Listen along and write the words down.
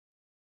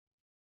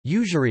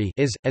Usury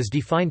is, as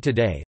defined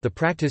today, the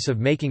practice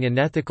of making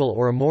unethical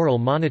or immoral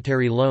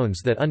monetary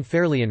loans that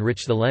unfairly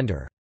enrich the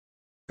lender.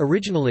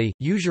 Originally,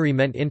 usury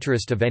meant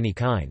interest of any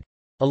kind.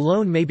 A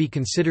loan may be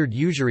considered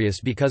usurious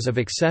because of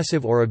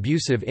excessive or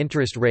abusive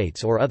interest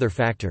rates or other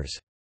factors.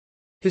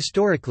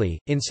 Historically,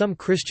 in some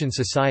Christian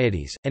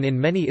societies, and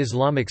in many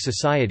Islamic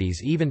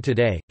societies even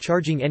today,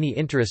 charging any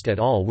interest at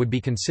all would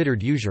be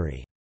considered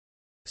usury.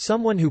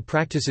 Someone who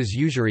practices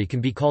usury can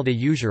be called a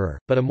usurer,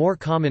 but a more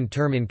common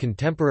term in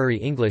contemporary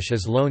English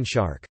is loan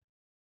shark.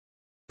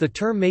 The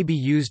term may be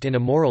used in a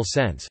moral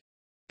sense,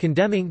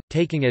 condemning,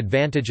 taking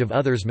advantage of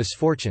others'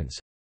 misfortunes,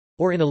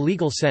 or in a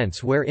legal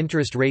sense where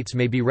interest rates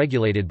may be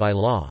regulated by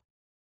law.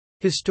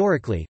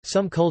 Historically,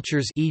 some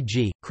cultures,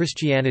 e.g.,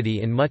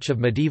 Christianity in much of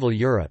medieval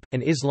Europe,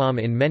 and Islam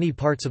in many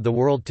parts of the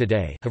world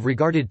today, have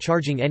regarded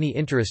charging any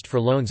interest for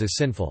loans as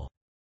sinful.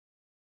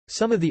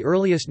 Some of the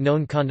earliest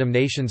known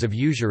condemnations of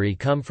usury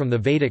come from the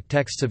Vedic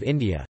texts of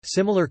India.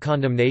 Similar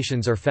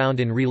condemnations are found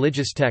in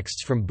religious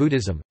texts from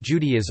Buddhism,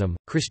 Judaism,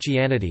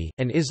 Christianity,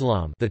 and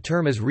Islam. The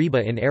term is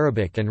riba in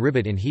Arabic and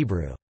ribat in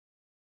Hebrew.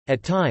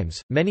 At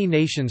times, many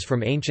nations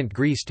from ancient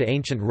Greece to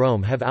ancient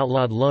Rome have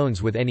outlawed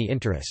loans with any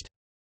interest.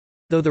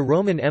 Though the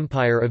Roman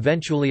Empire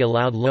eventually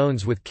allowed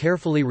loans with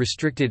carefully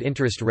restricted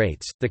interest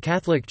rates, the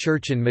Catholic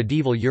Church in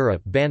medieval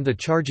Europe banned the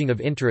charging of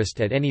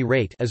interest at any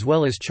rate, as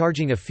well as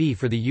charging a fee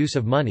for the use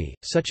of money,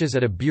 such as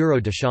at a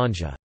bureau de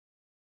change.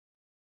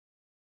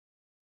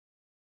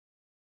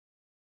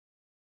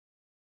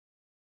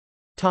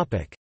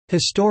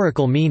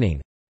 Historical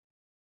meaning.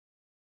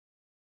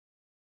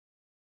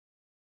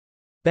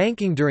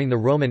 Banking during the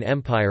Roman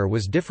Empire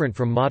was different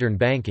from modern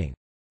banking.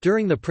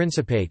 During the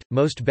Principate,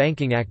 most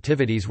banking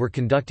activities were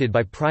conducted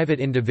by private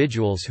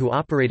individuals who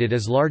operated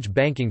as large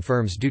banking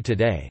firms do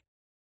today.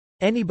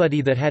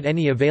 Anybody that had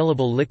any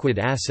available liquid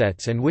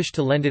assets and wished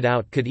to lend it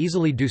out could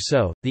easily do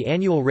so. The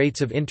annual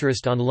rates of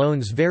interest on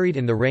loans varied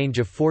in the range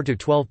of 4 to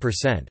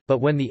 12%, but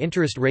when the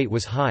interest rate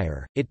was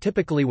higher, it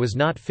typically was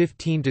not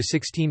 15 to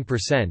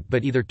 16%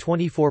 but either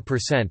 24%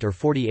 or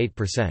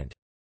 48%.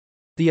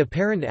 The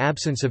apparent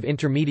absence of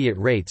intermediate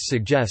rates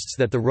suggests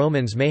that the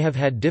Romans may have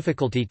had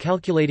difficulty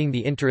calculating the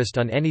interest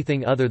on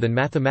anything other than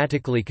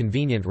mathematically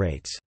convenient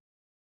rates.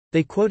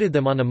 They quoted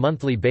them on a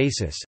monthly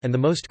basis, and the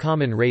most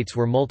common rates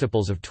were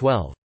multiples of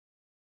 12.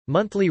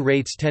 Monthly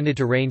rates tended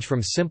to range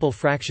from simple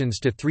fractions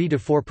to 3 to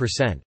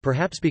 4%,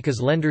 perhaps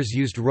because lenders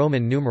used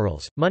Roman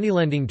numerals.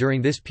 Moneylending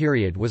during this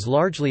period was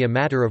largely a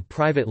matter of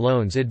private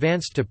loans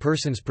advanced to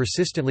persons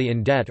persistently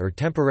in debt or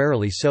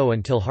temporarily so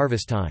until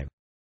harvest time.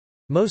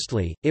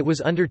 Mostly, it was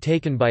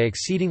undertaken by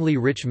exceedingly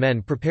rich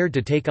men prepared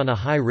to take on a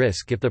high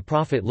risk if the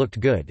profit looked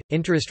good.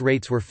 Interest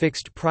rates were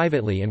fixed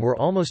privately and were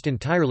almost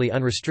entirely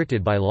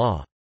unrestricted by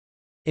law.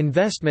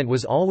 Investment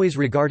was always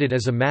regarded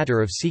as a matter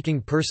of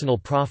seeking personal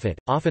profit,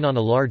 often on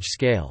a large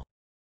scale.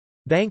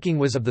 Banking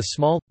was of the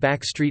small,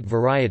 backstreet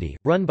variety,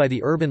 run by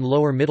the urban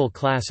lower middle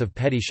class of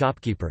petty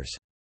shopkeepers.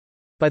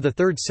 By the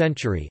 3rd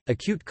century,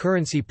 acute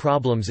currency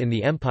problems in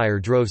the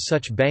empire drove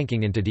such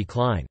banking into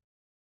decline.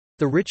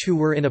 The rich who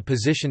were in a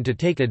position to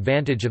take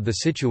advantage of the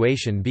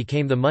situation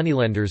became the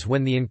moneylenders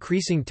when the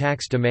increasing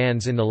tax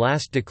demands in the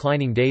last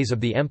declining days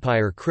of the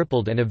empire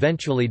crippled and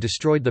eventually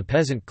destroyed the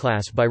peasant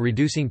class by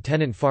reducing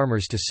tenant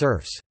farmers to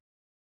serfs.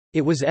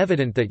 It was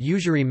evident that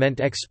usury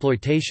meant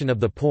exploitation of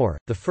the poor.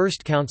 The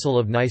First Council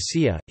of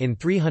Nicaea, in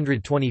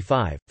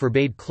 325,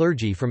 forbade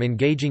clergy from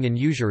engaging in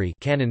usury,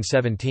 Canon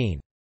 17.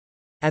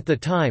 At the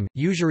time,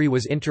 usury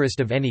was interest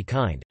of any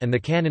kind, and the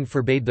canon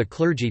forbade the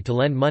clergy to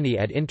lend money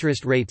at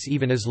interest rates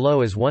even as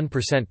low as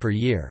 1% per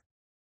year.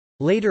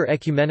 Later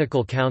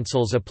ecumenical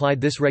councils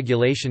applied this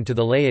regulation to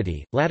the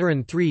laity.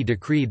 Lateran III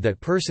decreed that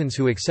persons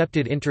who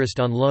accepted interest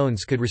on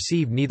loans could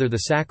receive neither the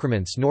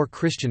sacraments nor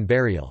Christian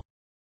burial.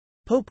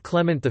 Pope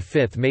Clement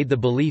V made the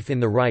belief in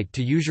the right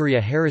to usury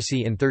a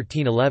heresy in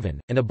 1311,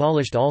 and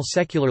abolished all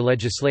secular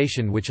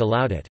legislation which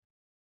allowed it.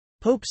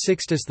 Pope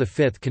Sixtus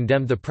V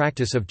condemned the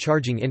practice of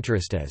charging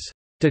interest as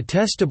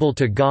detestable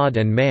to God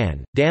and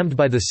man, damned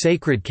by the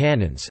sacred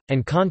canons,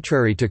 and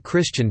contrary to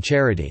Christian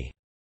charity.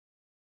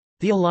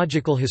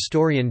 Theological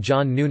historian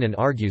John Noonan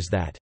argues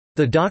that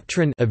the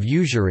doctrine of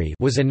usury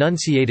was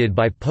enunciated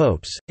by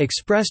popes,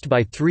 expressed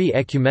by 3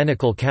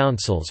 ecumenical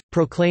councils,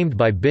 proclaimed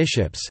by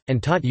bishops,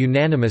 and taught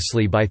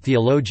unanimously by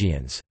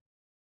theologians.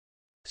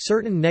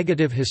 Certain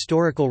negative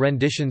historical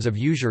renditions of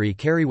usury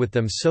carry with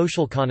them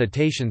social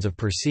connotations of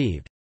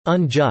perceived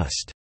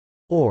unjust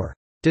or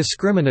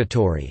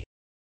discriminatory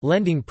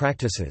lending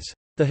practices.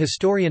 The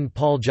historian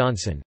Paul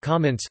Johnson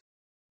comments,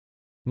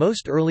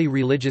 most early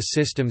religious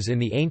systems in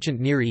the ancient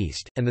Near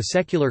East, and the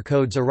secular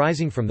codes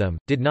arising from them,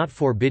 did not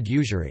forbid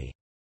usury.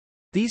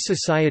 These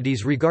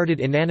societies regarded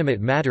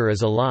inanimate matter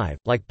as alive,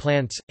 like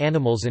plants,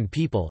 animals and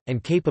people,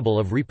 and capable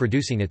of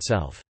reproducing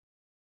itself.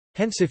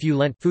 Hence if you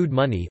lent food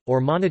money, or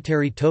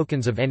monetary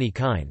tokens of any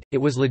kind, it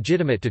was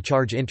legitimate to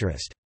charge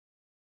interest.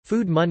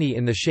 Food money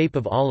in the shape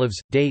of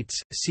olives, dates,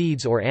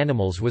 seeds or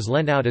animals was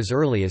lent out as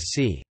early as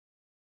c.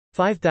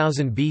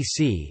 5000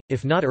 BC,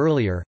 if not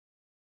earlier.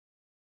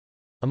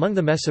 Among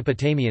the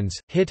Mesopotamians,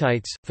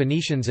 Hittites,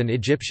 Phoenicians and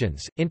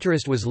Egyptians,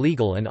 interest was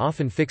legal and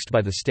often fixed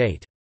by the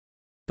state.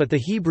 But the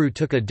Hebrew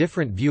took a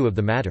different view of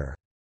the matter.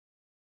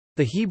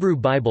 The Hebrew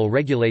Bible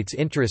regulates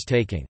interest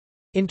taking.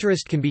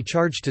 Interest can be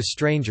charged to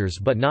strangers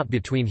but not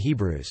between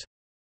Hebrews.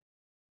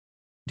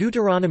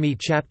 Deuteronomy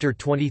chapter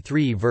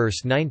 23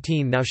 verse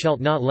 19 Thou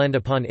shalt not lend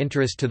upon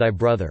interest to thy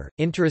brother,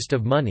 interest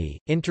of money,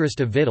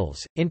 interest of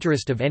victuals,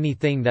 interest of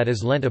anything that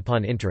is lent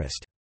upon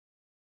interest.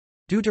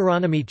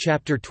 Deuteronomy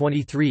chapter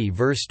 23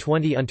 verse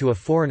 20 Unto a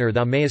foreigner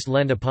thou mayest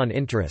lend upon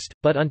interest,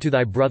 but unto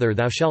thy brother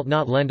thou shalt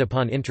not lend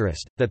upon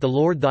interest, that the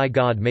Lord thy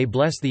God may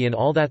bless thee in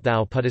all that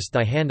thou puttest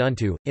thy hand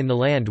unto, in the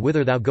land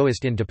whither thou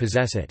goest in to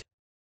possess it.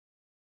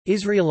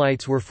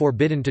 Israelites were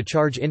forbidden to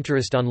charge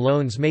interest on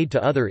loans made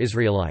to other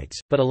Israelites,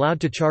 but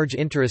allowed to charge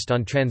interest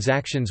on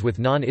transactions with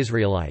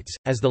non-Israelites,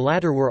 as the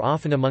latter were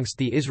often amongst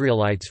the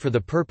Israelites for the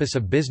purpose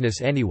of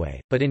business anyway,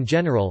 but in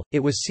general,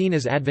 it was seen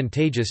as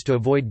advantageous to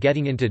avoid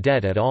getting into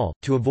debt at all,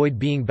 to avoid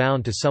being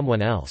bound to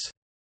someone else.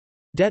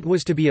 Debt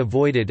was to be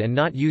avoided and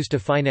not used to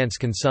finance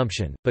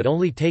consumption, but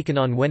only taken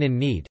on when in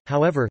need.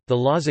 However, the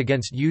laws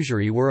against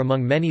usury were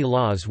among many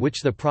laws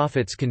which the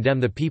prophets condemn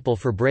the people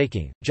for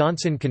breaking.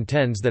 Johnson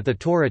contends that the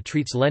Torah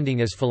treats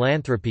lending as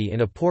philanthropy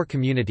in a poor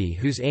community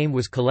whose aim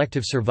was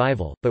collective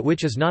survival, but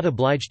which is not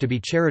obliged to be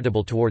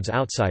charitable towards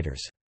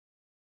outsiders.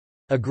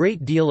 A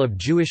great deal of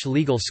Jewish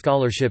legal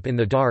scholarship in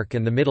the Dark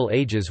and the Middle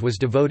Ages was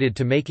devoted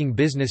to making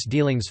business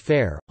dealings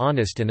fair,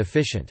 honest and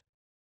efficient.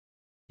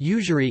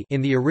 Usury,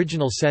 in the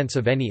original sense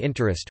of any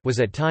interest,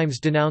 was at times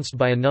denounced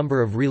by a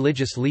number of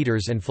religious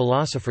leaders and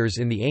philosophers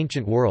in the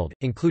ancient world,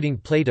 including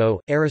Plato,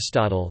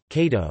 Aristotle,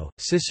 Cato,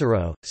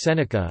 Cicero,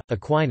 Seneca,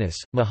 Aquinas,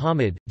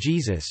 Muhammad,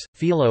 Jesus,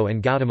 Philo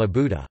and Gautama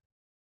Buddha.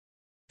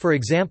 For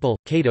example,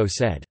 Cato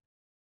said,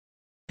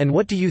 "And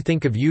what do you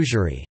think of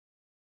usury?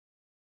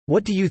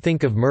 What do you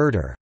think of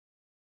murder?"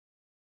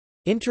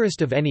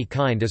 Interest of any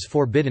kind is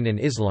forbidden in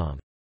Islam.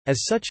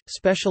 As such,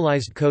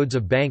 specialized codes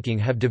of banking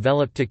have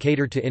developed to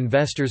cater to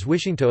investors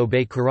wishing to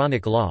obey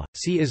Quranic law.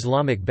 See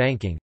Islamic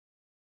banking.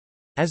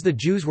 As the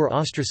Jews were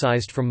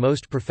ostracized from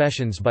most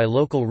professions by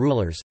local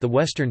rulers, the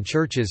Western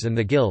churches and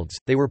the guilds,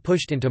 they were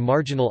pushed into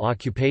marginal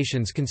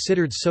occupations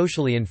considered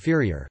socially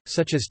inferior,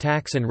 such as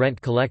tax and rent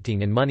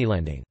collecting and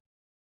moneylending.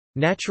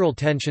 Natural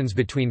tensions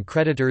between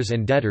creditors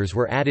and debtors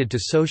were added to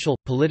social,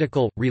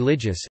 political,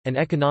 religious, and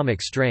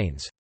economic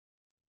strains.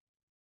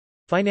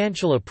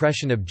 Financial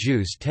oppression of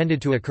Jews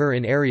tended to occur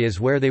in areas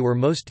where they were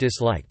most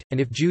disliked, and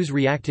if Jews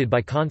reacted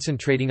by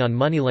concentrating on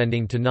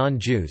moneylending to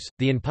non-Jews,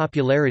 the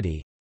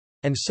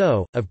unpopularity—and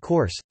so, of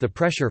course, the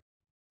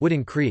pressure—would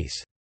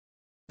increase.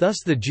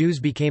 Thus the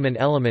Jews became an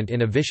element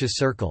in a vicious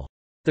circle.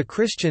 The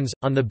Christians,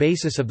 on the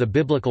basis of the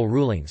biblical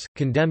rulings,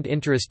 condemned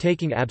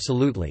interest-taking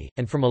absolutely,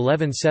 and from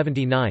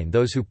 1179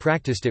 those who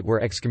practiced it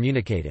were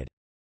excommunicated.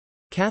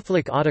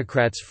 Catholic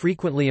autocrats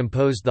frequently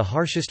imposed the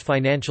harshest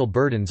financial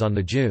burdens on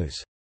the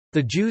Jews.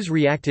 The Jews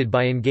reacted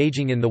by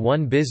engaging in the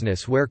one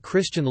business where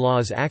Christian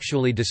laws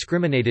actually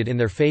discriminated in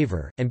their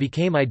favor, and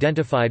became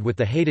identified with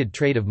the hated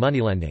trade of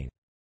moneylending.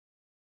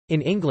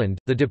 In England,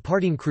 the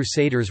departing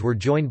Crusaders were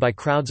joined by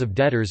crowds of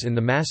debtors in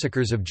the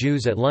massacres of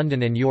Jews at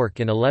London and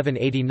York in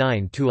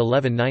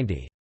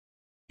 1189–1190.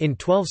 In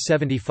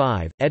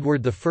 1275,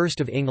 Edward I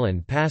of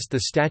England passed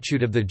the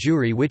Statute of the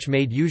Jury which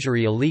made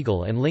usury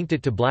illegal and linked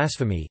it to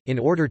blasphemy, in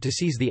order to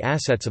seize the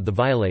assets of the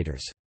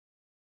violators.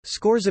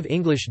 Scores of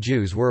English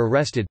Jews were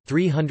arrested,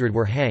 300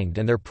 were hanged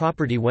and their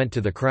property went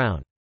to the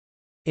Crown.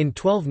 In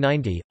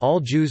 1290,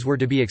 all Jews were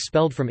to be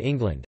expelled from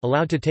England,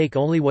 allowed to take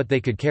only what they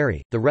could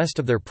carry, the rest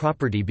of their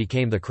property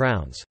became the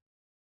Crown's.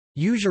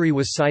 Usury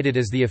was cited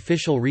as the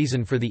official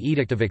reason for the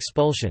Edict of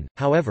Expulsion.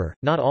 However,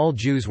 not all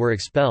Jews were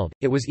expelled.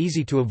 It was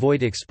easy to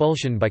avoid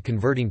expulsion by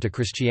converting to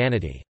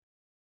Christianity.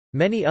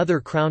 Many other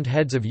crowned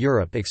heads of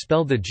Europe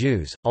expelled the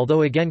Jews,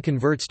 although again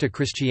converts to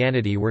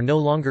Christianity were no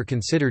longer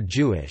considered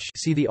Jewish.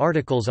 See the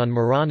articles on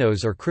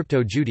Marranos or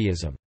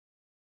Crypto-Judaism.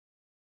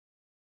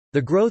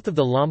 The growth of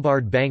the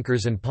Lombard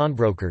bankers and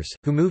pawnbrokers,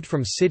 who moved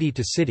from city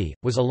to city,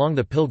 was along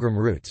the pilgrim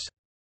routes.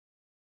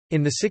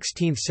 In the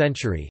 16th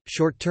century,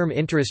 short-term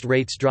interest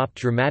rates dropped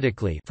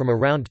dramatically from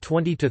around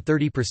 20 to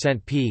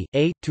 30%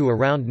 p.a. to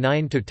around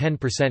 9 to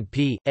 10%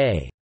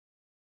 p.a.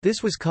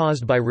 This was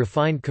caused by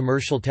refined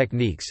commercial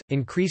techniques,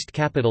 increased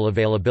capital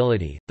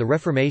availability, the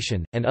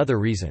Reformation, and other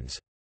reasons.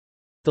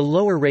 The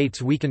lower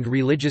rates weakened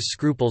religious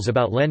scruples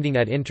about lending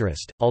at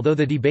interest, although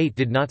the debate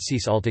did not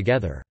cease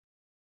altogether.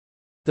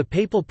 The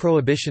papal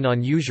prohibition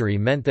on usury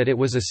meant that it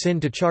was a sin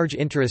to charge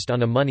interest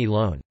on a money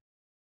loan.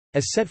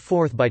 As set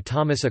forth by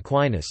Thomas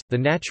Aquinas, the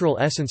natural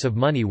essence of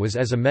money was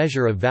as a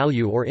measure of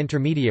value or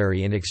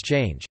intermediary in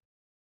exchange.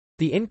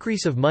 The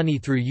increase of money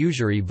through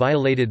usury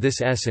violated this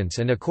essence,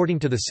 and according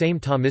to the same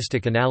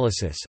Thomistic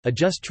analysis, a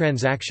just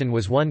transaction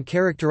was one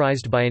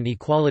characterized by an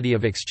equality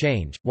of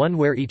exchange, one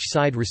where each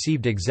side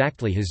received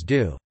exactly his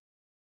due.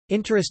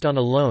 Interest on a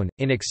loan,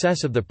 in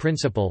excess of the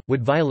principal,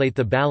 would violate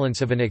the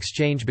balance of an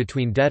exchange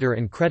between debtor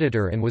and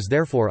creditor and was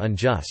therefore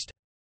unjust.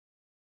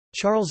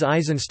 Charles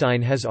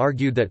Eisenstein has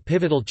argued that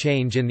pivotal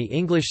change in the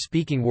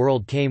English-speaking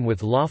world came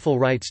with lawful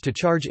rights to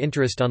charge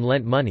interest on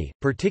lent money,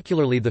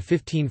 particularly the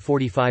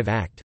 1545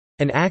 Act,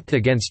 an Act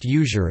against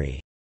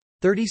Usury,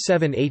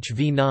 37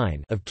 HV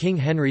 9 of King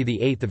Henry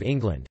VIII of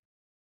England.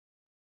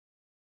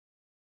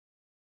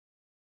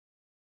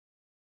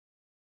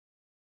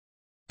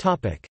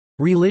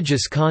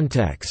 Religious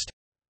context.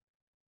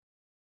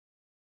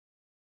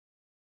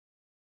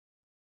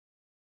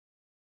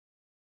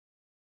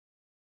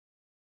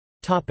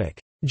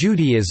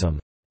 Judaism.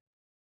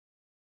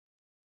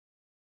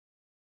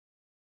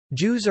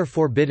 Jews are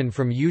forbidden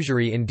from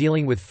usury in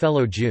dealing with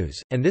fellow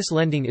Jews, and this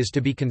lending is to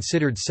be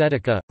considered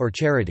tzedakah, or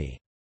charity.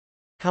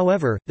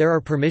 However, there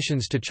are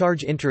permissions to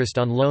charge interest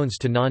on loans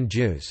to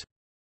non-Jews.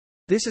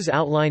 This is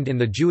outlined in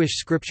the Jewish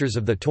scriptures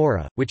of the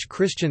Torah, which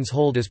Christians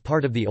hold as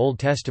part of the Old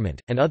Testament,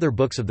 and other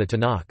books of the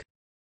Tanakh.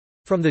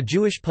 From the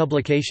Jewish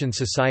Publication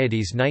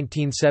Society's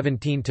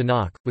 1917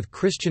 Tanakh, with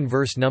Christian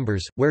verse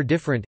numbers, where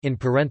different, in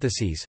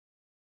parentheses.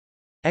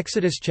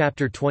 Exodus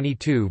chapter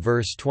 22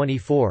 verse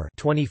 24,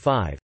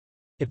 25.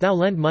 If thou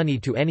lend money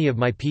to any of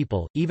my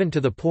people, even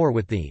to the poor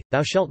with thee,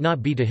 thou shalt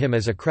not be to him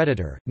as a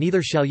creditor,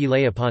 neither shall ye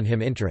lay upon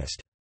him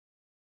interest.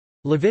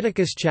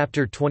 Leviticus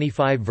chapter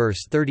 25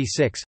 verse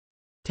 36.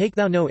 Take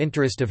thou no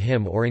interest of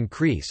him or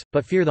increase,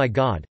 but fear thy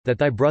God, that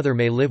thy brother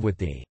may live with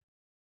thee.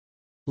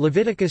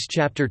 Leviticus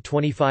chapter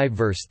 25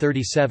 verse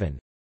 37.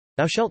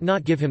 Thou shalt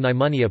not give him thy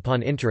money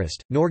upon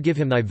interest, nor give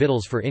him thy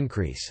victuals for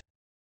increase.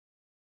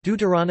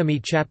 Deuteronomy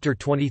chapter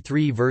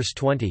 23 verse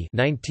 20,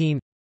 19.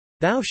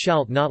 Thou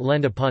shalt not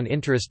lend upon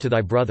interest to thy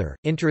brother,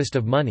 interest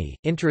of money,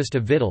 interest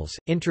of victuals,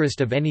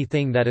 interest of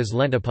anything that is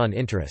lent upon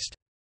interest.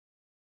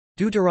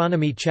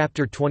 Deuteronomy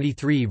chapter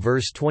 23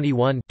 verse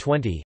 21,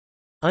 20.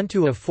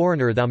 Unto a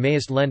foreigner thou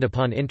mayest lend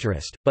upon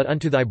interest, but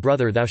unto thy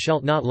brother thou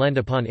shalt not lend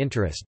upon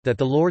interest, that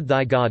the Lord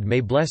thy God may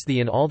bless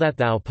thee in all that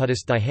thou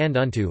puttest thy hand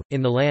unto,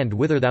 in the land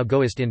whither thou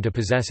goest in to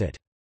possess it.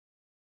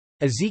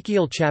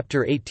 Ezekiel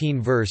chapter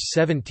 18 verse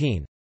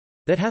 17.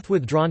 That hath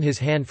withdrawn his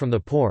hand from the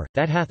poor,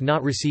 that hath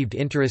not received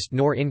interest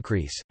nor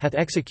increase, hath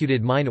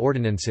executed mine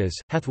ordinances,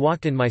 hath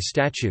walked in my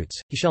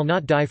statutes, he shall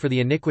not die for the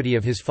iniquity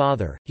of his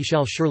father, he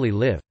shall surely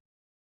live.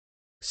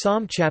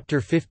 Psalm chapter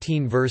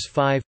 15 verse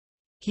 5.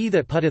 He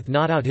that putteth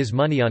not out his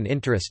money on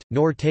interest,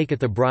 nor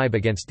taketh a bribe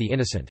against the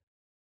innocent.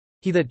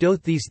 He that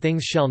doth these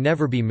things shall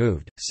never be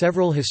moved.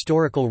 Several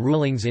historical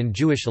rulings in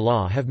Jewish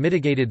law have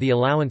mitigated the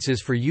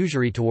allowances for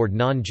usury toward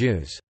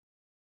non-Jews.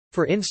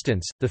 For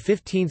instance, the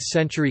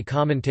 15th-century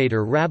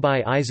commentator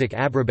Rabbi Isaac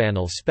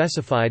Abrabanel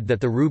specified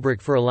that the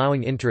rubric for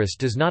allowing interest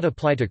does not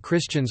apply to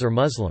Christians or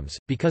Muslims,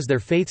 because their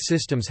faith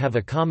systems have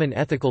a common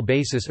ethical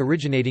basis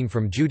originating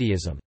from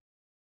Judaism.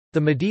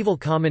 The medieval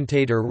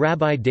commentator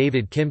Rabbi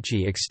David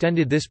Kimchi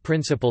extended this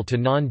principle to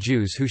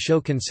non-Jews who show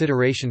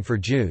consideration for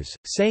Jews,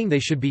 saying they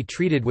should be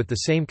treated with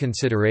the same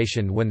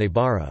consideration when they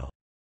borrow.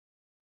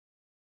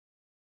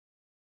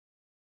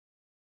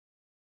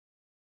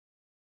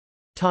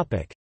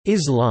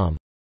 Islam.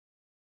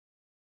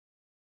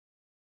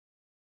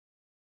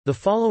 The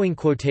following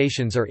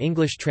quotations are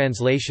English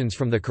translations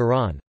from the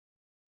Quran.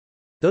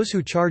 Those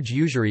who charge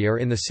usury are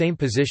in the same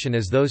position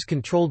as those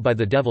controlled by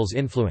the devil's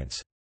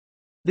influence.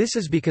 This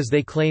is because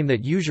they claim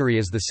that usury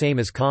is the same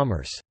as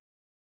commerce.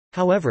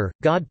 However,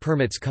 God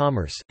permits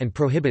commerce, and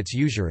prohibits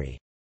usury.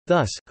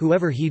 Thus,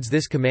 whoever heeds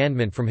this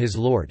commandment from his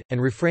Lord,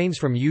 and refrains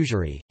from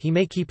usury, he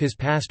may keep his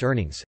past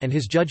earnings, and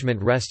his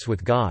judgment rests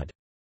with God.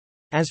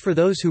 As for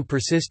those who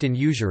persist in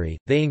usury,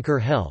 they incur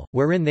hell,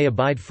 wherein they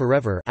abide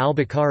forever.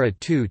 Al-Baqarah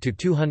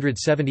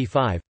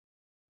 2-275.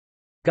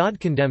 God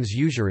condemns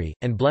usury,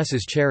 and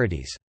blesses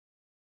charities.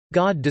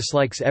 God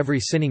dislikes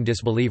every sinning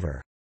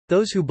disbeliever.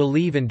 Those who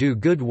believe and do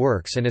good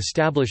works and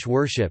establish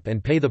worship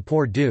and pay the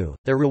poor due,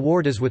 their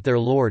reward is with their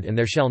Lord, and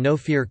there shall no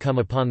fear come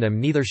upon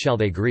them, neither shall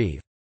they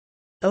grieve.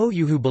 O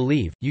you who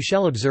believe, you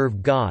shall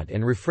observe God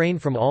and refrain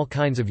from all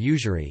kinds of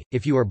usury,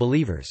 if you are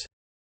believers.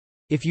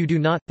 If you do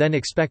not, then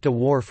expect a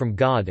war from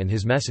God and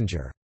his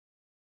messenger.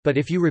 But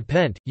if you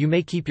repent, you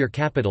may keep your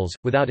capitals,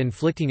 without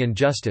inflicting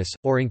injustice,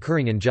 or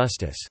incurring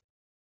injustice.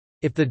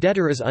 If the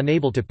debtor is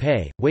unable to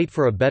pay, wait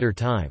for a better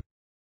time.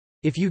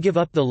 If you give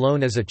up the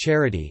loan as a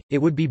charity, it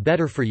would be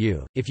better for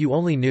you, if you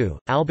only knew.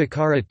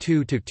 Al-Baqarah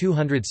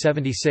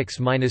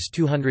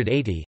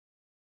 2-276-280.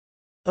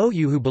 O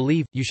you who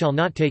believe, you shall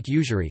not take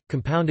usury,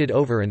 compounded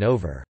over and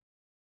over.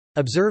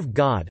 Observe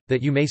God,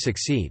 that you may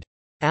succeed.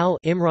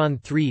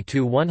 Al-Imran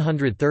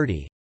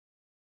 3-130.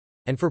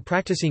 And for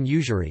practicing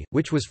usury,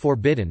 which was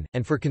forbidden,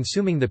 and for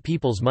consuming the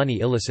people's money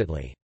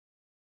illicitly.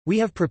 We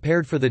have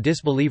prepared for the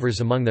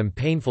disbelievers among them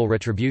painful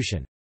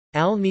retribution.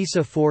 Al-Nisa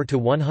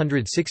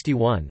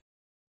 4-161.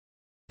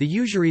 The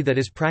usury that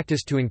is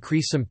practiced to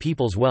increase some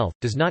people's wealth,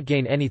 does not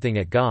gain anything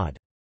at God.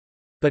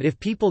 But if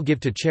people give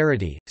to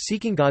charity,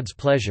 seeking God's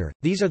pleasure,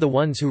 these are the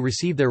ones who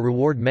receive their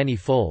reward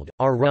many-fold.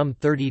 Ar-Rum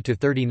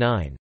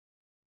 30-39.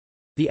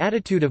 The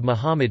attitude of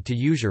Muhammad to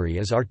usury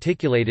is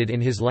articulated in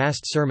his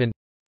last sermon.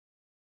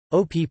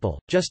 O people,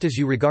 just as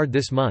you regard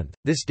this month,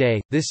 this day,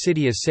 this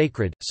city as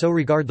sacred, so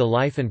regard the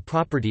life and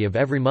property of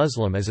every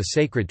Muslim as a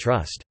sacred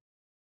trust.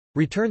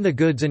 Return the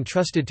goods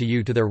entrusted to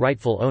you to their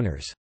rightful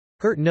owners.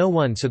 Hurt no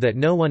one so that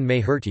no one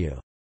may hurt you.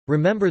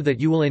 Remember that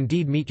you will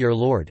indeed meet your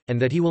Lord,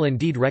 and that he will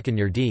indeed reckon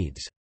your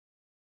deeds.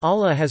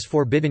 Allah has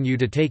forbidden you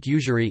to take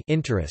usury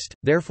interest,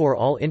 therefore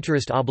all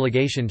interest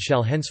obligation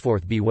shall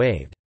henceforth be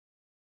waived.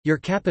 Your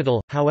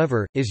capital,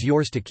 however, is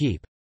yours to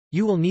keep.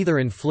 You will neither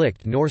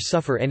inflict nor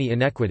suffer any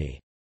iniquity.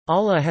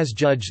 Allah has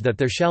judged that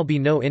there shall be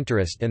no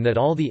interest and that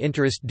all the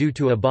interest due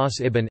to Abbas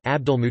ibn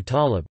Abdul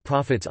Muttalib,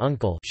 Prophet's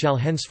uncle, shall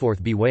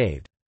henceforth be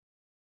waived.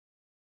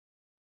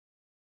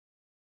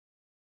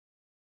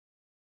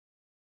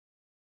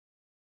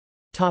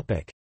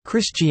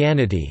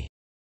 Christianity.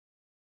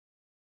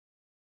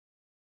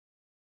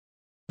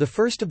 The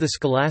first of the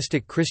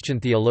scholastic Christian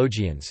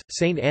theologians,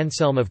 Saint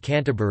Anselm of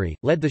Canterbury,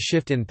 led the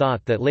shift in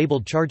thought that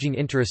labelled charging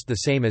interest the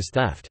same as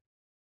theft.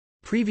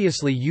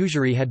 Previously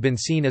usury had been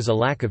seen as a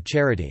lack of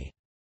charity.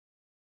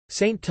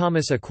 Saint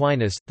Thomas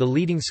Aquinas, the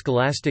leading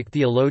scholastic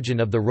theologian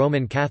of the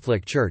Roman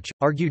Catholic Church,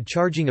 argued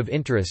charging of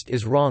interest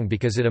is wrong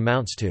because it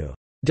amounts to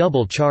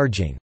double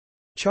charging,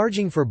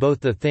 charging for both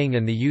the thing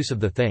and the use of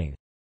the thing.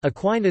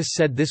 Aquinas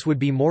said this would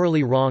be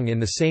morally wrong in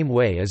the same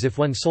way as if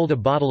one sold a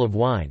bottle of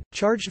wine,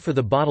 charged for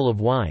the bottle of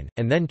wine,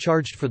 and then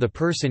charged for the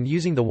person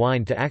using the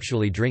wine to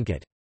actually drink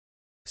it.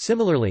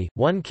 Similarly,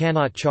 one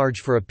cannot charge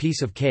for a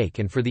piece of cake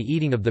and for the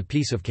eating of the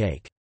piece of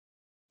cake.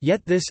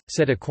 Yet this,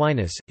 said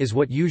Aquinas, is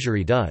what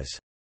usury does.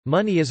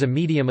 Money is a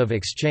medium of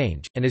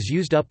exchange, and is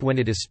used up when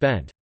it is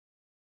spent.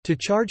 To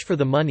charge for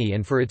the money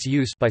and for its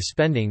use by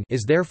spending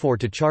is therefore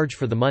to charge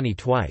for the money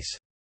twice.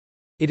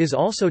 It is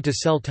also to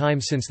sell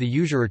time, since the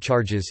usurer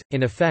charges,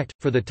 in effect,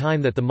 for the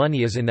time that the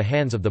money is in the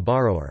hands of the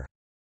borrower.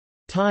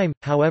 Time,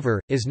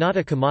 however, is not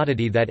a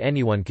commodity that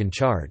anyone can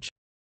charge.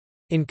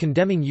 In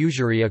condemning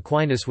usury,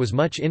 Aquinas was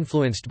much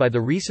influenced by the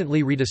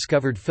recently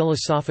rediscovered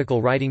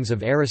philosophical writings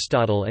of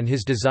Aristotle and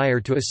his desire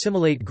to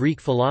assimilate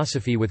Greek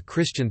philosophy with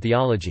Christian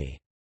theology.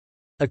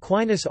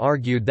 Aquinas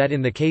argued that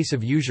in the case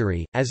of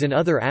usury, as in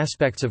other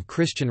aspects of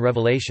Christian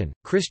revelation,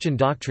 Christian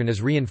doctrine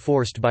is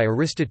reinforced by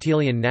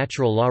Aristotelian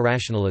natural law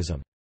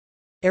rationalism.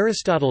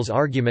 Aristotle's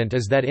argument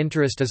is that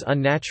interest is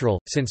unnatural,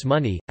 since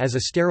money, as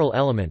a sterile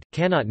element,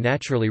 cannot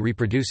naturally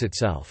reproduce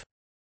itself.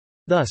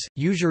 Thus,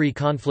 usury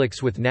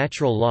conflicts with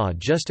natural law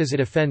just as it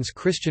offends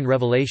Christian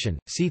revelation.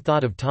 See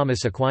thought of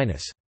Thomas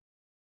Aquinas.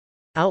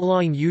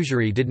 Outlawing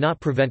usury did not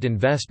prevent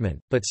investment,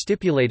 but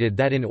stipulated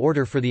that in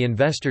order for the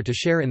investor to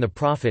share in the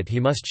profit he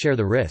must share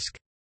the risk.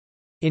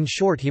 In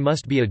short, he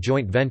must be a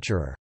joint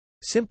venturer.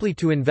 Simply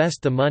to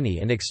invest the money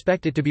and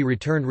expect it to be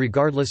returned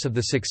regardless of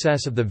the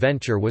success of the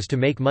venture was to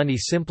make money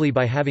simply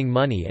by having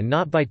money and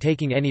not by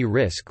taking any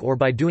risk or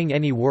by doing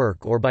any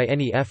work or by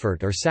any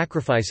effort or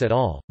sacrifice at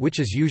all, which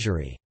is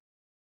usury.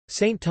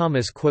 St.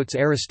 Thomas quotes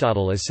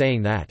Aristotle as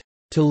saying that,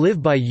 "To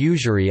live by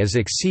usury is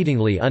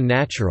exceedingly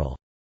unnatural."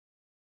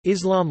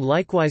 Islam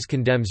likewise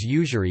condemns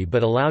usury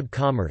but allowed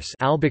commerce,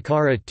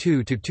 Al-Baqarah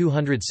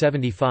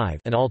 2-275,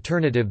 an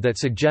alternative that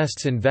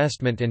suggests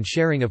investment and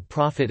sharing of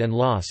profit and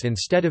loss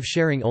instead of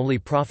sharing only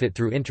profit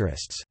through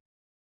interests.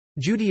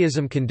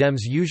 Judaism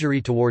condemns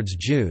usury towards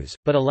Jews,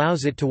 but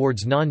allows it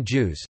towards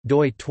non-Jews.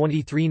 doi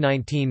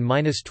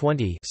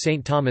 2319-20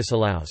 St. Thomas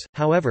allows,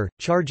 however,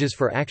 charges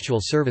for actual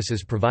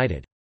services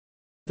provided.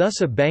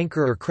 Thus a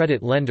banker or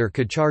credit lender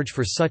could charge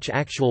for such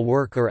actual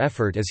work or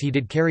effort as he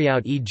did carry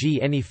out,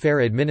 e.g. any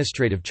fair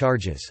administrative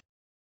charges.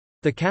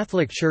 The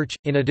Catholic Church,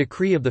 in a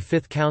decree of the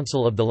Fifth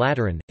Council of the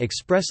Lateran,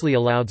 expressly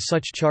allowed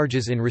such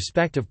charges in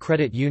respect of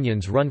credit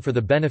unions run for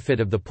the benefit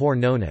of the poor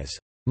known as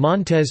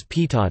montes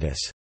pietatis.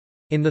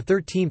 In the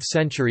 13th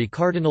century,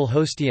 Cardinal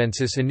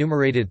Hostiensis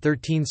enumerated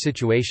 13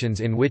 situations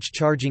in which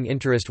charging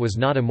interest was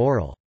not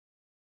immoral.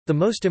 The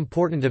most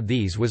important of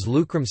these was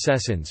lucrum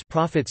cessans,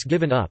 profits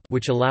given up,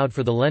 which allowed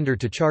for the lender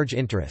to charge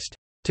interest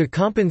to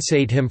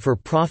compensate him for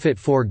profit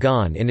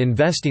foregone in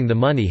investing the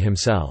money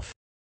himself.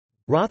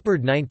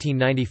 Rothbard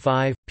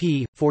 1995,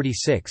 p.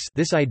 46.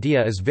 This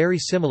idea is very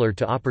similar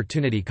to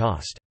opportunity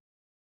cost.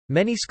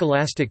 Many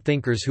scholastic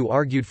thinkers who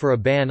argued for a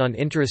ban on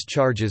interest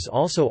charges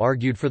also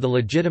argued for the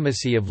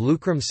legitimacy of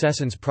lucrum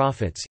cessans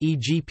profits,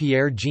 e.g.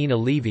 Pierre Jean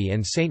Olivi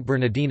and Saint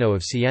Bernardino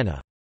of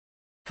Siena.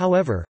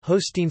 However,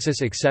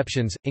 Hostiensis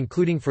exceptions,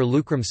 including for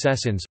lucrum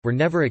cessans, were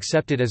never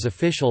accepted as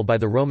official by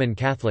the Roman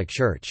Catholic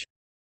Church.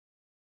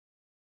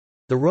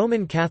 The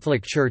Roman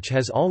Catholic Church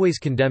has always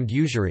condemned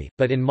usury,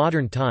 but in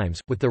modern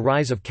times, with the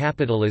rise of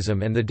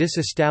capitalism and the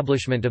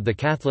disestablishment of the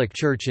Catholic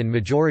Church in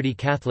majority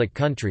Catholic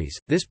countries,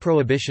 this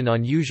prohibition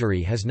on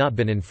usury has not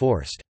been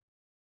enforced.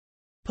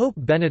 Pope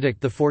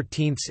Benedict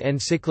XIV's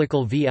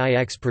encyclical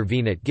Vix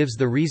Pervenit gives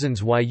the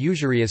reasons why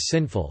usury is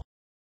sinful.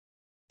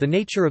 The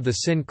nature of the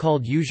sin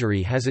called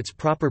usury has its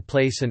proper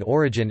place and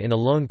origin in a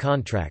loan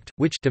contract,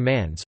 which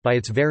demands, by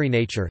its very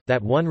nature,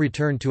 that one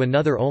return to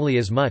another only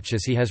as much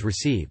as he has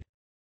received.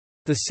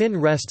 The sin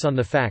rests on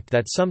the fact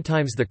that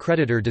sometimes the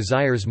creditor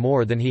desires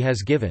more than he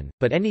has given,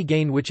 but any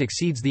gain which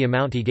exceeds the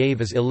amount he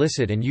gave is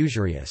illicit and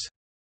usurious.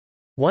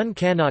 One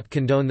cannot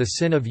condone the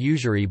sin of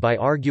usury by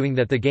arguing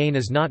that the gain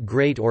is not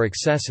great or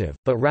excessive,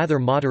 but rather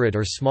moderate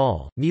or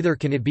small, neither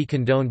can it be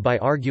condoned by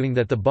arguing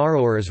that the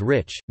borrower is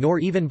rich, nor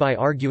even by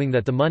arguing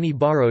that the money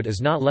borrowed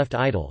is not left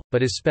idle,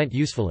 but is spent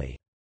usefully.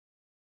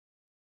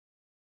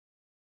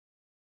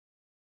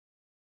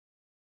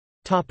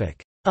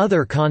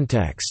 Other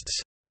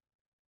contexts.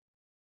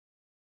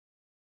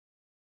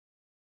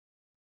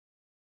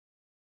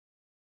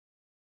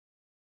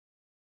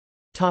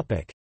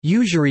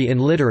 Usury in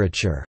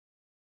literature.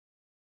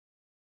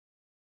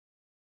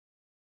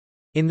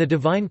 In the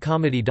Divine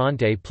Comedy,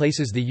 Dante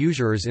places the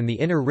usurers in the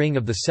inner ring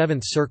of the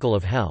seventh circle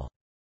of hell.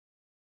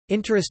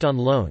 Interest on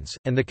loans,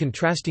 and the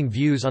contrasting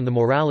views on the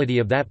morality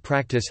of that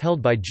practice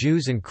held by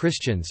Jews and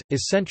Christians,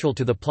 is central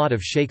to the plot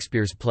of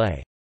Shakespeare's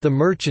play, The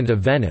Merchant of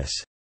Venice.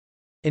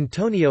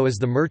 Antonio is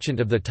the merchant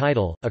of the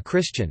title, a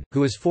Christian,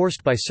 who is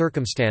forced by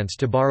circumstance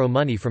to borrow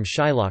money from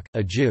Shylock,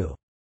 a Jew.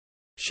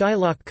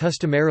 Shylock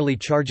customarily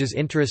charges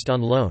interest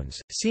on loans,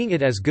 seeing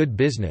it as good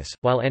business,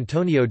 while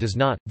Antonio does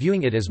not,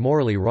 viewing it as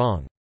morally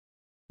wrong.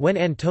 When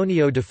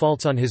Antonio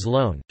defaults on his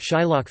loan,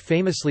 Shylock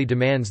famously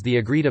demands the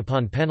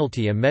agreed-upon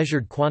penalty, a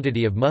measured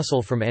quantity of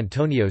muscle from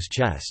Antonio's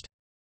chest.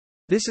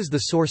 This is the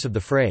source of the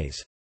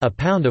phrase, "a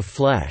pound of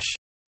flesh,"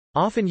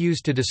 often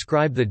used to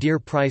describe the dear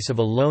price of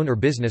a loan or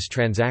business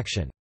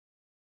transaction.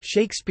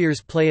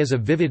 Shakespeare's play is a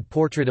vivid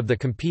portrait of the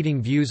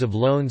competing views of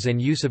loans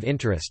and use of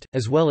interest,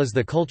 as well as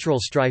the cultural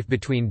strife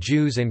between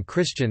Jews and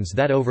Christians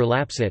that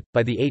overlaps it.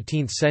 By the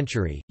 18th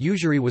century,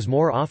 usury was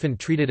more often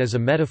treated as a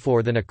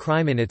metaphor than a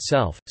crime in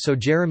itself, so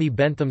Jeremy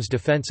Bentham's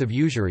defense of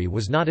usury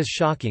was not as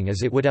shocking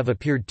as it would have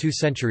appeared 2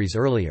 centuries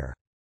earlier.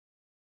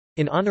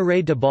 In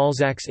Honoré de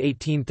Balzac's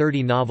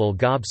 1830 novel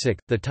Gobseck,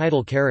 the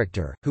title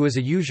character, who is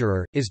a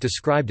usurer, is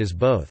described as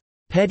both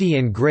petty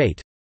and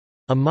great,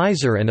 a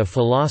miser and a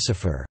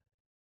philosopher.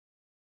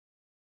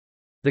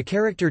 The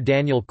character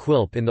Daniel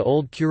Quilp in The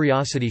Old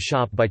Curiosity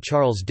Shop by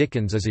Charles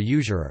Dickens is a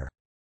usurer.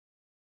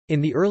 In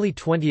the early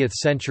 20th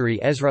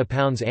century, Ezra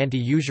Pound's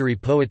anti-usury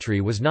poetry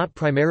was not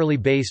primarily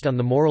based on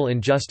the moral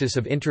injustice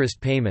of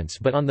interest payments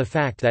but on the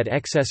fact that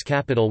excess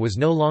capital was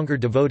no longer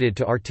devoted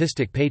to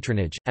artistic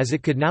patronage, as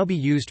it could now be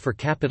used for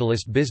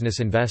capitalist business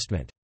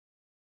investment.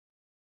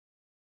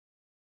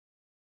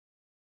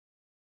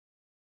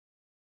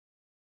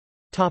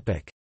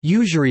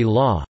 Usury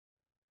law.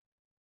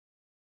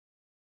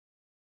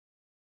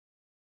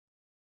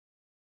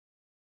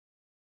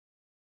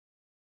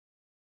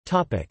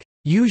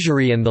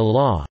 Usury and the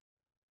law.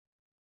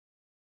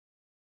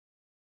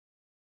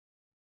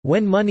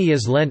 When money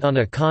is lent on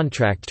a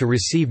contract to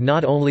receive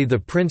not only the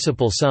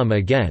principal sum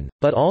again,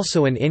 but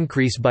also an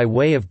increase by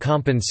way of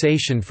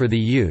compensation for the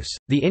use,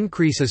 the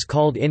increase is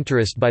called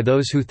interest by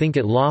those who think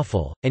it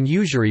lawful, and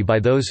usury by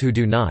those who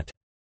do not.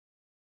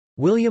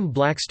 William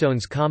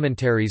Blackstone's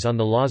Commentaries on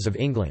the Laws of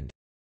England.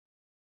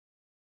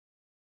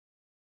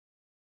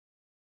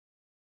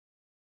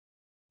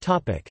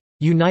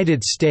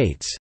 United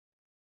States.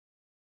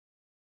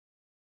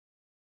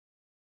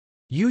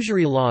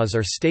 Usury laws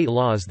are state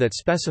laws that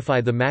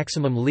specify the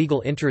maximum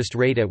legal interest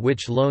rate at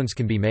which loans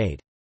can be made.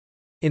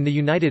 In the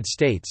United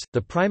States,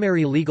 the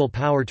primary legal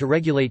power to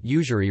regulate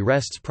usury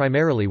rests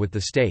primarily with the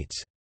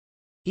states.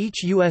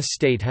 Each U.S.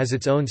 state has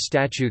its own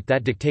statute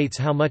that dictates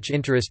how much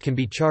interest can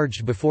be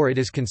charged before it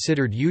is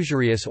considered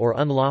usurious or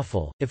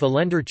unlawful. If a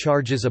lender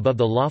charges above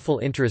the lawful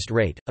interest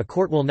rate, a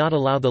court will not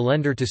allow the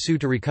lender to sue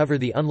to recover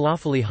the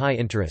unlawfully high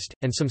interest,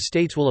 and some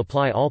states will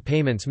apply all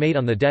payments made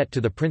on the debt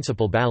to the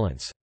principal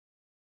balance.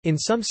 In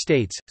some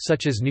states,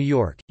 such as New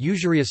York,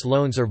 usurious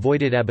loans are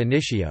voided ab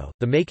initio.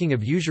 The making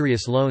of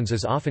usurious loans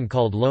is often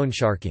called loan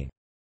sharking.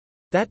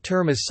 That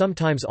term is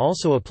sometimes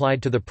also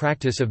applied to the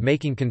practice of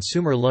making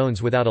consumer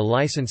loans without a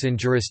license in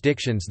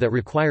jurisdictions that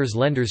requires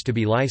lenders to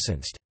be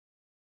licensed.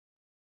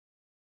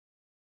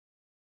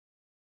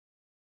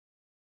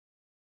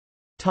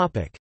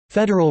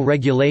 Federal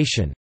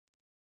regulation.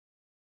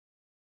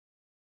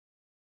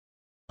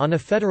 On a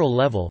federal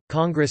level,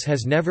 Congress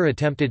has never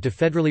attempted to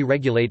federally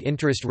regulate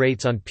interest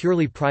rates on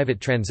purely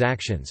private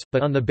transactions,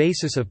 but on the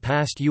basis of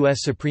past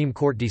U.S. Supreme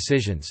Court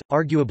decisions,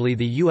 arguably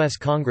the U.S.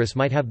 Congress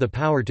might have the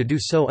power to do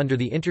so under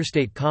the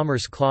Interstate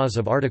Commerce Clause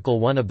of Article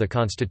 1 of the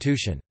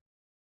Constitution.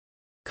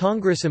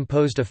 Congress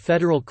imposed a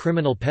federal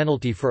criminal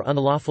penalty for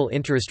unlawful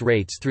interest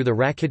rates through the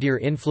Racketeer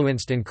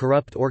Influenced and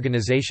Corrupt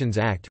Organizations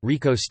Act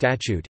 (RICO)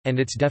 statute, and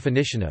its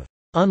definition of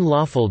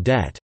unlawful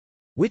debt,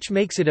 which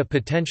makes it a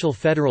potential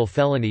federal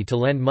felony to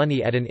lend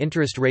money at an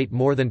interest rate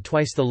more than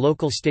twice the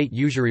local state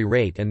usury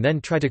rate and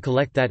then try to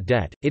collect that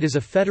debt. It is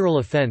a federal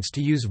offense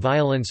to use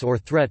violence or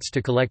threats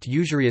to collect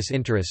usurious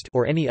interest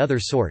or any other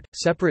sort.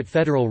 Separate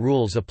federal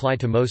rules apply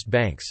to most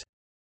banks.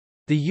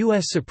 The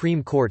U.S.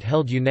 Supreme Court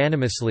held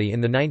unanimously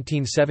in the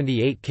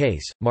 1978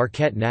 case,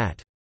 Marquette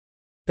Nat.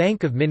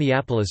 Bank of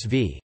Minneapolis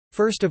v.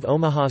 First of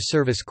Omaha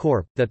Service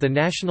Corp., that the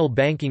National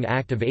Banking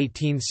Act of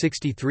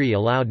 1863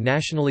 allowed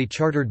nationally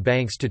chartered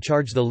banks to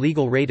charge the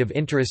legal rate of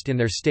interest in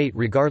their state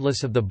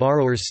regardless of the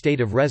borrower's state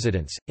of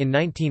residence. In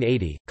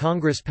 1980,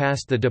 Congress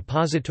passed the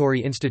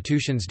Depository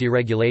Institutions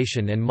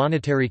Deregulation and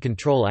Monetary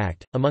Control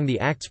Act. Among the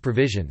Act's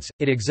provisions,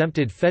 it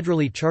exempted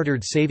federally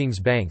chartered savings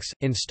banks,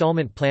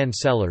 installment plan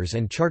sellers,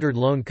 and chartered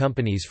loan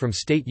companies from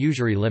state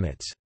usury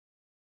limits.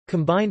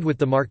 Combined with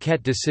the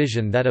Marquette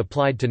decision that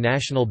applied to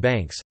national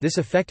banks, this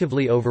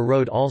effectively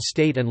overrode all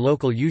state and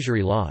local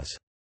usury laws.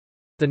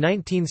 The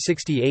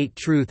 1968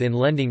 Truth in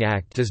Lending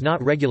Act does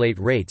not regulate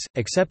rates,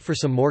 except for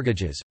some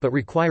mortgages, but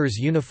requires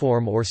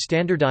uniform or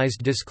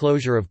standardized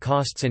disclosure of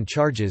costs and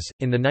charges.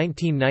 In the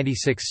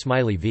 1996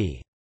 Smiley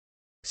v.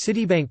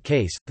 Citibank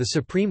case, the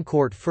Supreme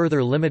Court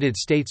further limited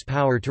states'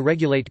 power to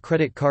regulate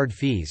credit card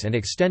fees and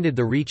extended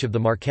the reach of the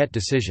Marquette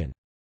decision.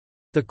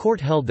 The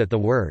court held that the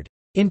word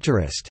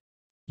interest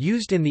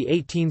used in the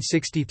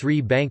 1863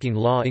 banking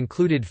law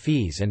included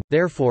fees and,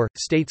 therefore,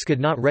 states could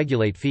not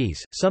regulate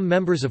fees. Some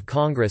members of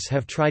Congress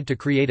have tried to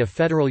create a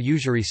federal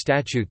usury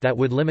statute that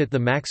would limit the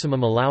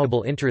maximum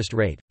allowable interest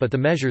rate, but the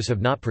measures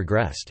have not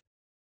progressed.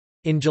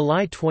 In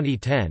July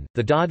 2010,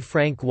 the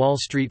Dodd-Frank Wall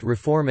Street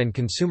Reform and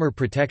Consumer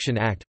Protection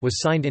Act was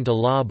signed into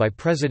law by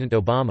President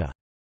Obama.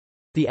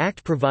 The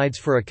act provides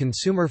for a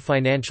Consumer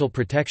Financial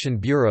Protection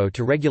Bureau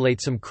to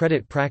regulate some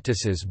credit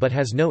practices but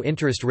has no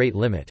interest rate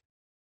limit.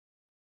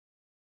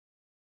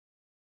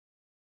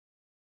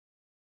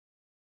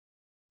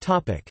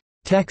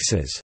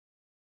 Texas.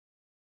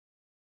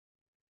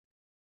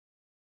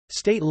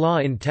 State law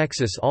in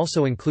Texas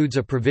also includes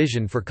a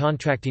provision for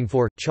contracting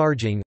for,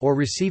 charging, or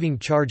receiving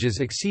charges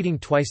exceeding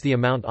twice the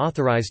amount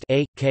authorized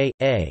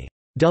a.k.a.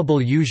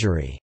 double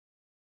usury.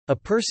 A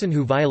person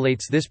who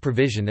violates this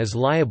provision is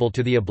liable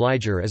to the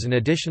obliger as an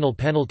additional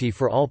penalty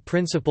for all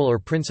principal or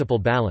principal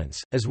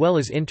balance, as well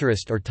as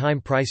interest or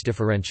time price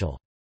differential.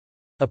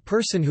 A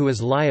person who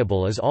is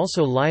liable is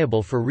also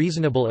liable for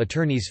reasonable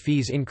attorney's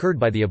fees incurred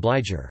by the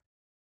obliger.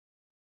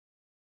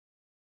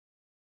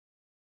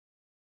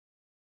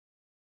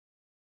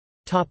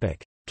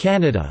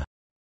 Canada.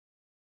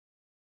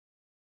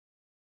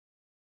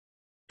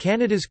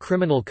 Canada's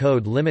criminal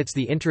code limits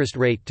the interest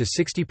rate to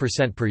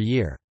 60% per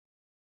year.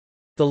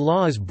 The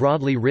law is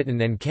broadly written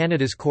and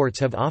Canada's courts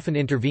have often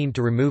intervened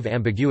to remove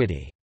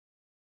ambiguity.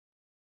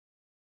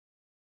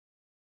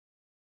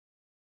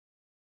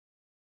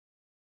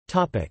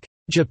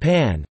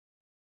 Japan.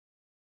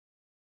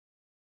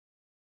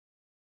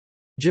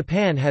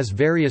 Japan has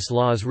various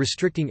laws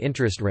restricting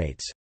interest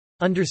rates.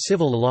 Under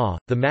civil law,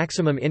 the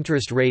maximum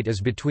interest rate is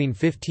between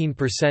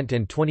 15%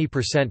 and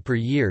 20% per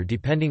year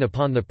depending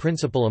upon the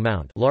principal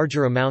amount,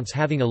 larger amounts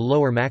having a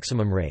lower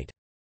maximum rate.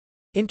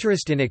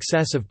 Interest in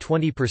excess of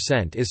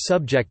 20% is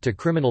subject to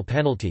criminal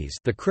penalties.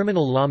 The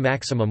criminal law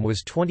maximum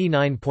was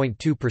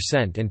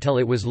 29.2% until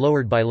it was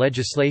lowered by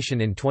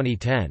legislation in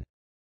 2010.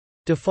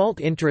 Default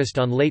interest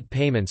on late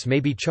payments may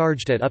be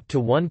charged at up to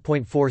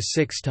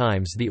 1.46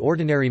 times the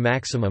ordinary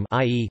maximum,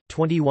 i.e.,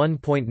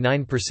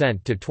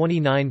 21.9% to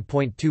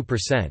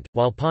 29.2%,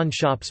 while pawn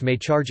shops may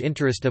charge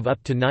interest of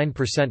up to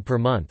 9% per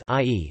month,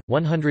 i.e.,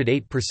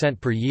 108%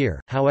 per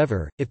year.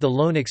 However, if the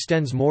loan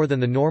extends more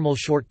than the normal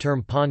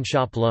short-term pawn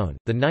shop loan,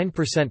 the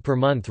 9% per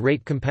month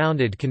rate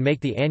compounded can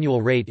make the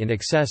annual rate in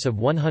excess of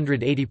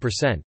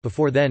 180%.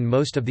 Before then,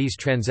 most of these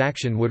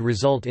transactions would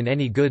result in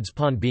any goods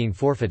pawned being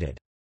forfeited.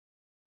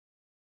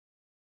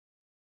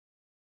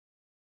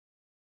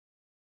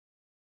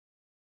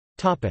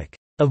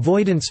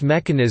 Avoidance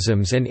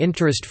mechanisms and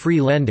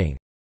interest-free lending.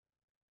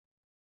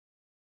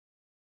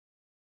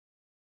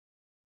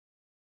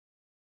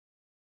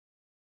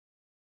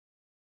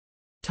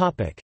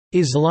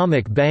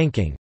 Islamic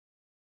banking.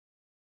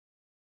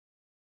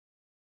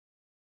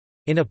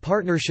 In a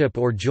partnership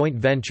or joint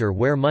venture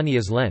where money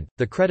is lent,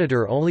 the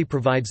creditor only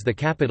provides the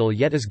capital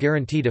yet is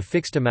guaranteed a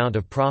fixed amount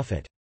of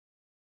profit.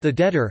 The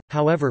debtor,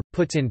 however,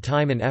 puts in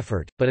time and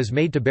effort, but is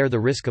made to bear the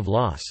risk of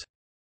loss.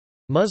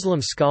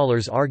 Muslim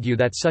scholars argue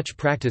that such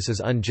practice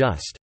is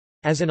unjust.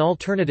 As an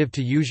alternative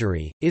to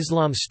usury,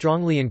 Islam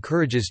strongly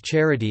encourages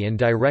charity and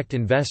direct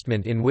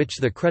investment in which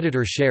the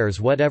creditor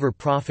shares whatever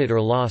profit or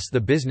loss the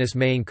business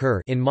may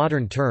incur. In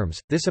modern terms,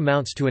 this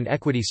amounts to an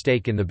equity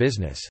stake in the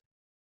business.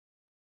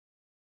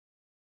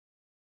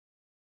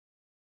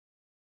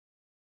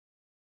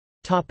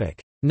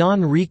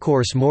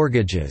 Non-recourse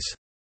mortgages.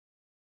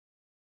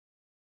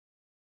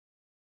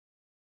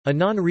 A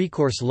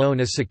non-recourse loan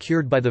is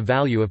secured by the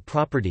value of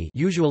property,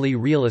 usually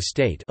real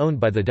estate, owned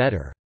by the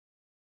debtor.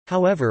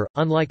 However,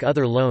 unlike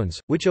other loans,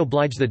 which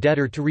oblige the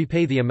debtor to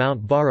repay the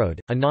amount borrowed,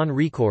 a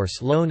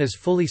non-recourse loan is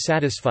fully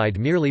satisfied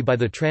merely by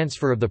the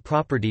transfer of the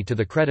property to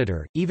the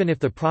creditor, even if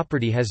the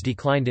property has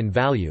declined in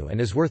value and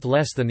is worth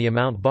less than the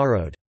amount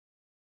borrowed.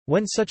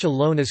 When such a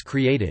loan is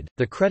created,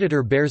 the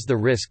creditor bears the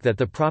risk that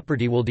the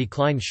property will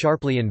decline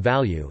sharply in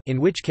value, in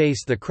which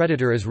case the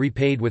creditor is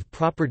repaid with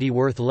property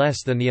worth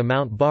less than the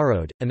amount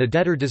borrowed, and the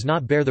debtor does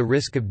not bear the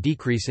risk of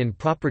decrease in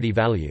property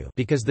value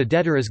because the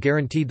debtor is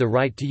guaranteed the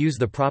right to use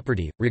the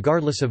property,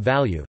 regardless of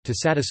value, to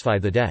satisfy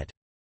the debt.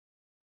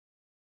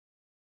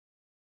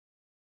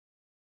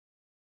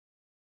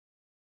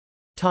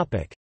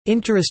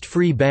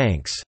 Interest-free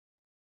banks.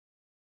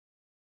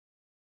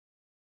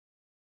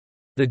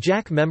 The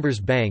Jack Members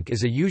Bank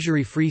is a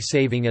usury-free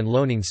saving and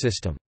loaning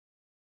system.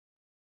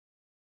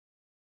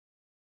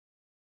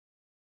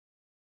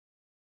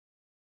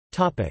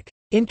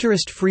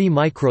 Interest-free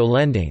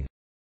micro-lending.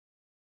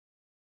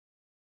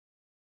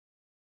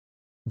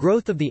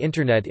 Growth of the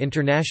Internet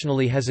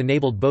internationally has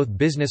enabled both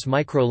business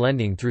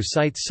micro-lending through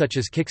sites such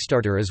as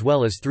Kickstarter as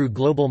well as through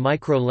global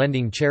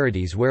micro-lending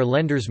charities where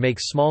lenders make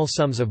small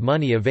sums of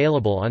money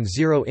available on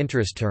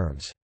zero-interest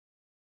terms.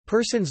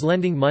 Persons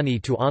lending money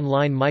to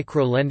online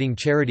micro-lending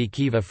charity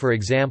Kiva for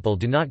example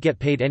do not get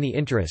paid any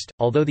interest,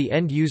 although the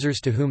end users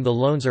to whom the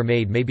loans are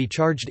made may be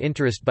charged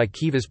interest by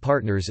Kiva's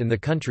partners in the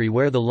country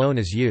where the loan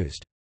is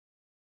used.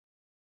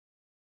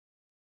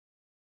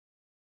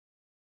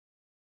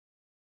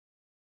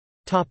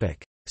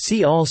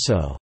 See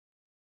also: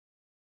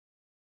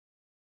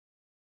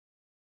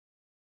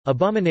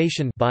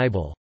 Abomination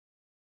Bible,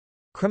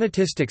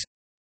 Chrematistics,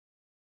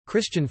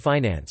 Christian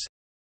finance,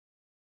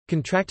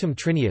 Contractum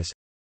Trinius,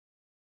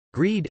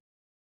 Greed,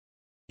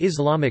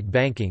 Islamic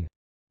banking,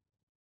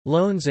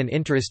 Loans and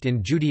interest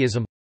in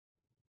Judaism,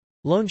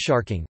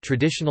 Loansharking,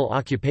 traditional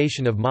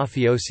occupation of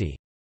mafiosi,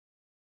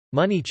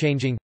 Money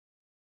changing,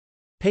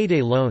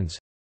 Payday loans,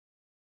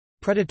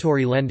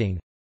 Predatory lending,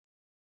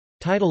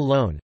 Title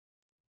loan,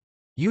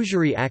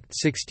 Usury Act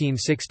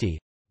 1660,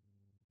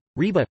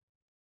 Riba,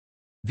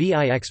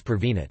 Vix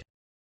Pervenit.